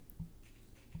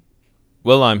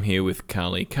Well, I'm here with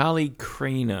Carly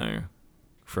Crino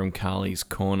from Carly's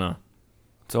Corner.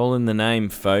 It's all in the name,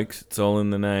 folks. It's all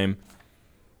in the name.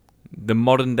 The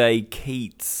modern day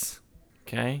Keats,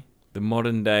 okay? The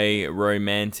modern day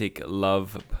romantic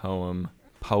love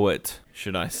poet,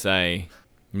 should I say.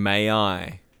 May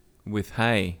I, with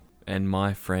Hey and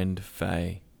my friend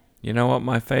Faye. You know what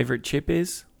my favourite chip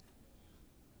is?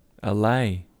 A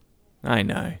lay. I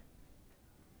know.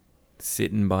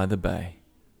 Sitting by the bay.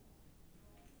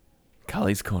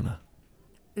 Carly's Corner.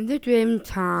 In the dream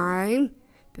time,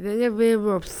 but then the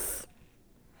werewolves,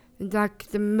 and like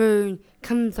the moon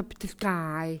comes up the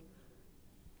sky.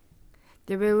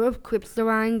 The werewolf creeps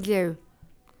around you.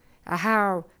 A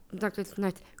howl, and like it's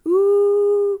night.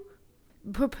 Ooh!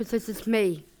 The purpose is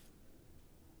me.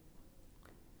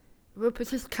 The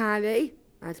purpose is Carly,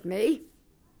 that's me.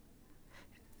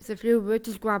 So if you were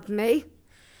to grab me,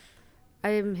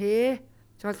 I am here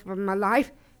to talk about my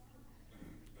life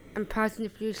and past in the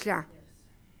future.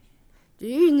 Do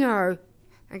you know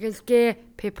I can scare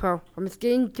people from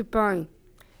skin to bone,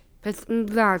 flesh and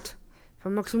blood,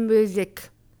 from rocks and music?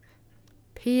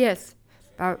 P.S.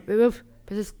 About werewolf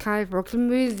versus kind of rocks and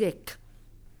music.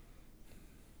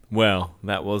 Well,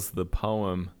 that was the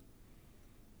poem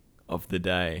of the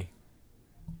day.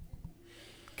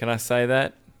 Can I say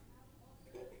that?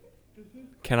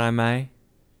 Can I, May?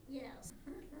 Yes.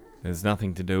 There's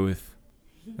nothing to do with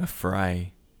a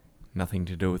fray. Nothing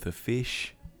to do with a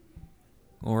fish.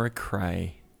 Or a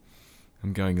cray.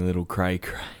 I'm going a little cray.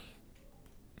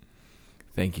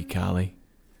 Thank you, Carly.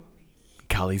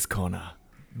 Carly's Corner.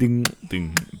 Ding,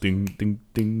 ding, ding, ding,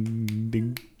 ding, ding,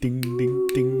 ding, ding, ding,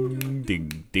 ding, ding,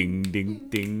 ding,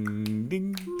 ding, ding,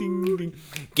 ding, ding.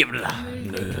 Give it a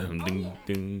ding,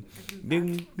 ding,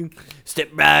 ding, ding. Step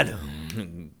right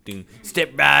on, ding,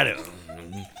 step right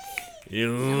on.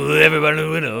 You, everybody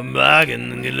with a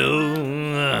bargain, you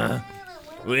know.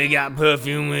 We got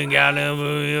perfume, we got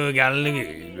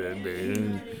liquor.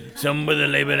 Some with a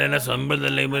label and a some with a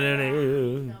label and a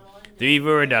 $3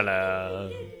 for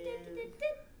 $1.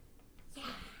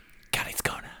 Carly's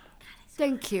Corner.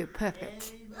 Thank you,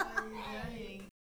 perfect.